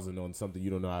 $30,000 on something you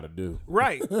don't know how to do.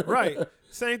 Right, right.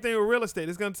 Same thing with real estate.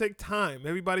 It's gonna take time.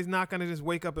 Everybody's not gonna just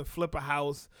wake up and flip a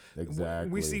house.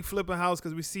 Exactly. We see flip a house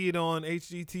because we see it on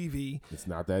HGTV. It's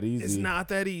not that easy. It's not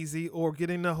that easy. Or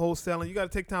getting the wholesaling. You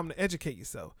got to take time to educate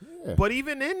yourself. Yeah. But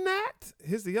even in that,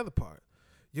 here's the other part.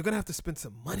 You're gonna have to spend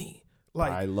some money.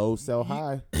 Buy low, sell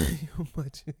high.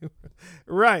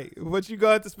 Right. But you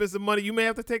got to spend some money. You may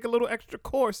have to take a little extra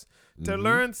course to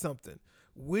learn something.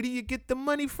 Where do you get the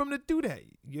money from to do that?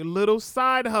 Your little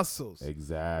side hustles.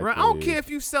 Exactly. Right? I don't care if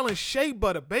you selling shea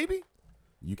butter, baby.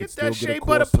 You can get still that get shea a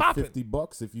butter course for popping.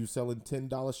 $50 if you selling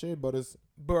 $10 shea butters.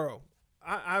 Bro,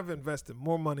 I've invested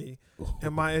more money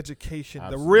in my education,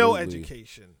 the real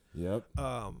education. Yep.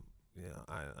 Yeah,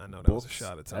 I know that Books, was a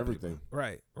shot at everything. People.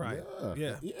 Right.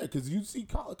 Yeah. Because you see,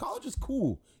 college is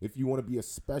cool if you want to be a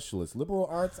specialist. Liberal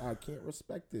arts, I can't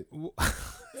respect it.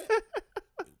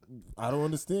 I don't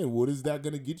understand. What is that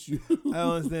gonna get you? I don't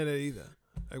understand that either.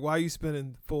 Like, why are you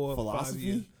spending 4 or 5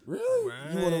 years? Really?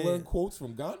 Right. You want to learn quotes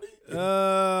from Gandhi?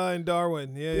 And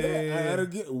Darwin. Yeah. I don't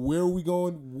get. Where are we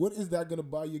going? What is that gonna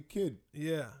buy your kid?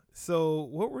 Yeah. So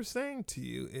what we're saying to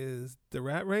you is the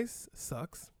rat race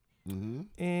sucks.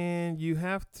 Mm-hmm. And you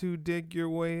have to dig your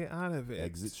way out of it.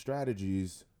 Exit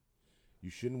strategies.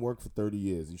 You shouldn't work for 30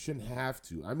 years. You shouldn't have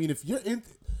to. I mean, if you're in...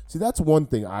 See, that's one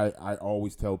thing I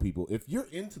always tell people. If you're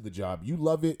into the job, you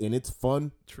love it, and it's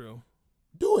fun. True.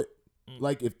 Do it.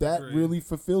 Like, if that really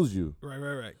fulfills you.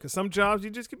 Right. Because some jobs, you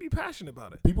just can be passionate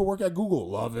about it. People work at Google.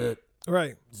 Love it.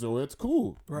 Right. So it's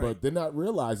cool. Right. But they're not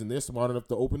realizing they're smart enough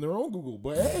to open their own Google.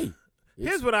 But, hey.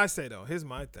 Here's what I say, though. Here's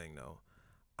my thing, though.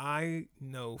 I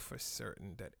know for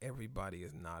certain that everybody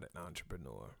is not an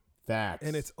entrepreneur. Facts.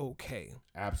 And it's okay.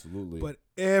 Absolutely. But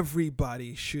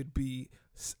everybody should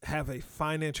have a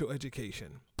financial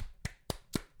education.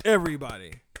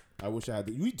 Everybody. I wish I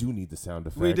had we do need the sound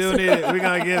effects. We do need it. We're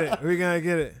going to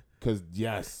get it. Because,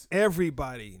 yes.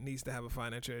 Everybody needs to have a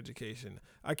financial education.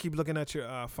 I keep looking at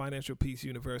your Financial Peace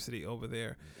University over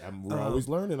there. We're always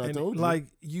learning, I told you. Like,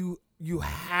 you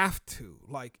have to.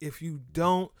 Like, if you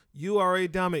don't, you are a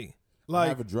dummy. Like, I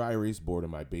have a dry erase board in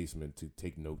my basement to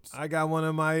take notes. I got one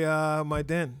in my my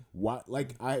den.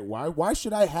 Why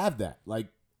should I have that? Like,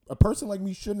 a person like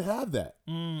me shouldn't have that.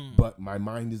 But my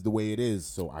mind is the way it is,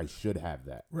 so I should have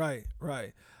that. Right.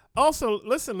 Also,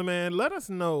 listen, man, let us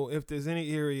know if there's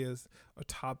any areas or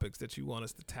topics that you want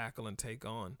us to tackle and take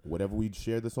on. Whatever we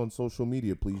share this on social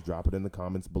media, please drop it in the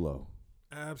comments below.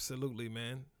 Absolutely,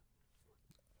 man.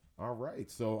 All right.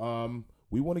 So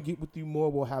we want to get with you more.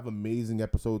 We'll have amazing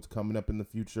episodes coming up in the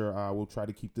future. We'll try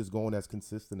to keep this going as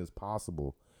consistent as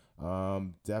possible.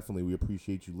 Definitely, we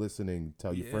appreciate you listening.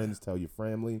 Tell your friends, tell your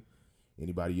family,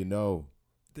 anybody you know.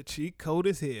 The cheat code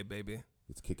is here, baby.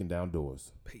 It's kicking down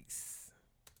doors. Peace.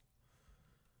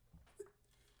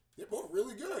 They're both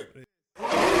really good.